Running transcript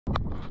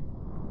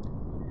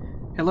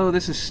Hello,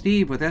 this is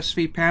Steve with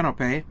SV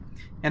Panopay,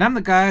 and I'm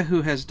the guy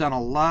who has done a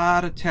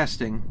lot of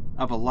testing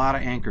of a lot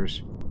of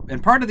anchors.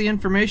 And part of the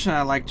information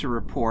I like to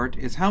report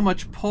is how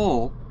much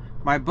pull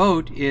my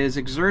boat is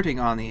exerting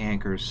on the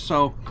anchors.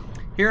 So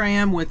here I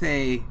am with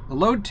a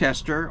load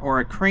tester or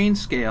a crane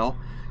scale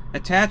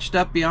attached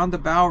up beyond the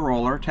bow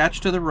roller,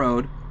 attached to the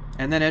road,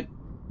 and then at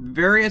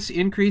various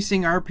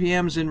increasing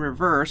RPMs in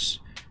reverse,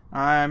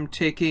 I'm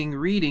taking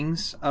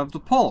readings of the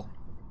pull.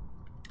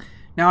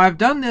 Now, I've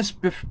done this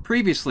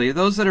previously.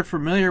 Those that are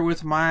familiar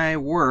with my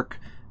work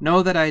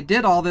know that I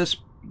did all this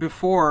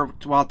before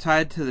while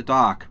tied to the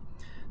dock.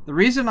 The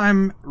reason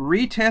I'm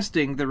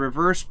retesting the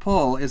reverse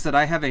pull is that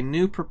I have a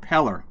new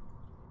propeller.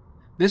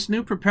 This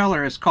new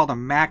propeller is called a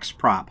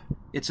MaxProp.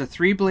 It's a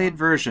 3-blade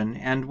version,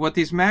 and what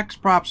these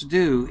MaxProps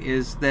do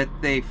is that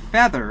they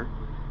feather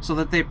so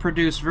that they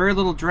produce very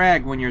little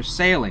drag when you're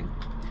sailing.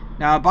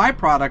 Now, a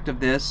byproduct of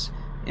this,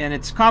 and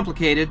it's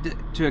complicated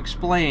to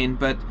explain,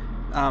 but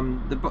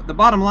the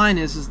bottom line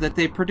is that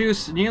they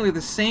produce nearly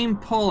the same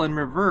pull in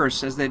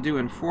reverse as they do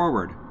in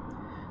forward.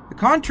 The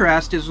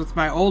contrast is with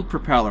my old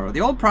propeller.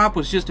 The old prop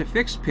was just a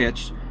fixed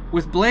pitch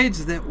with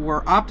blades that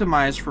were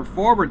optimized for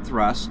forward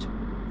thrust,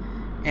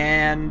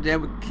 and it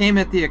came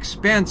at the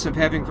expense of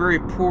having very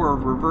poor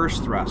reverse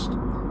thrust.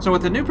 So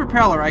with the new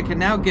propeller, I can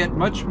now get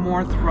much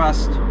more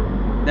thrust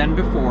than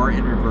before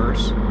in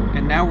reverse,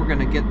 and now we're going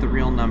to get the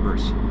real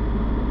numbers.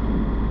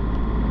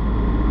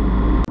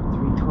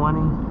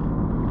 320.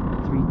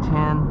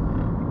 310,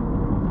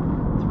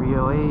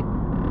 308,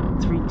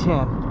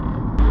 310.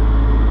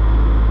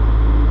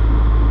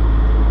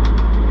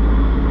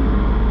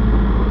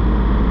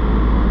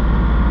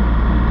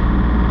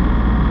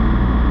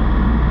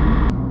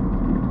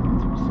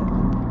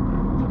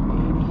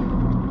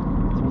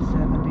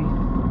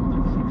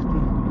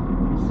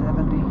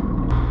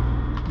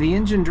 The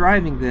engine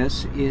driving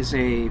this is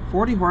a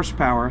 40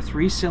 horsepower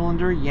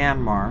 3-cylinder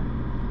Yanmar.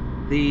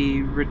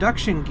 The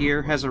reduction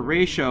gear has a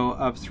ratio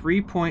of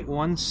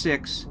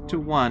 3.16 to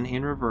 1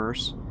 in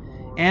reverse,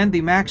 and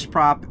the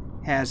MaxProp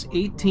has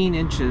 18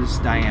 inches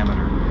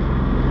diameter.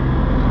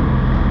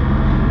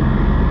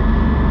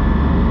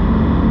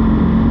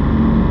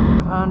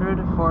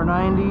 $500,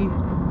 $490,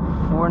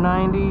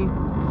 $490,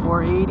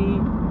 $480,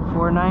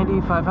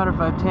 $490, $500,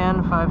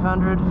 $510,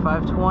 $500,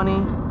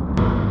 $520.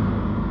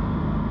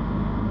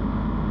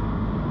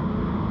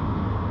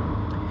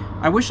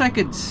 I wish I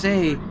could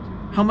say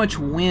how much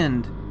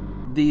wind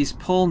these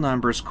pull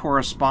numbers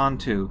correspond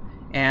to,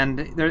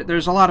 and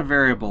there's a lot of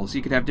variables.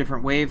 You could have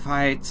different wave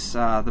heights,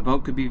 the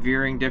boat could be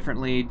veering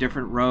differently,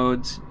 different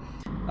roads.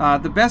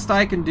 The best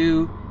I can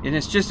do, and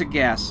it's just a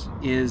guess,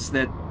 is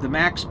that the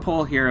max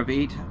pull here of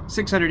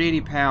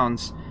 680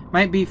 pounds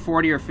might be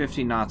 40 or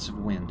 50 knots of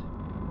wind.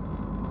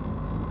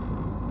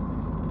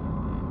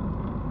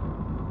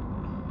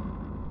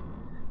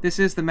 This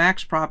is the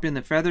MaxProp in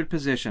the feathered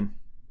position.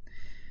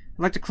 I'd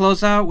like to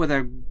close out with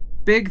a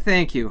big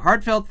thank you,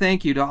 heartfelt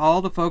thank you to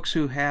all the folks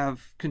who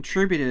have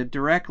contributed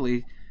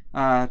directly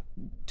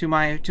to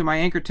my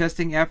anchor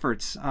testing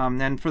efforts.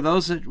 And for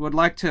those that would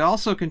like to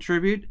also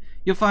contribute,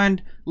 you'll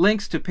find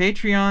links to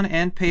Patreon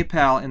and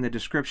PayPal in the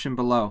description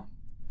below.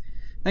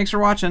 Thanks for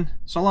watching.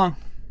 So long.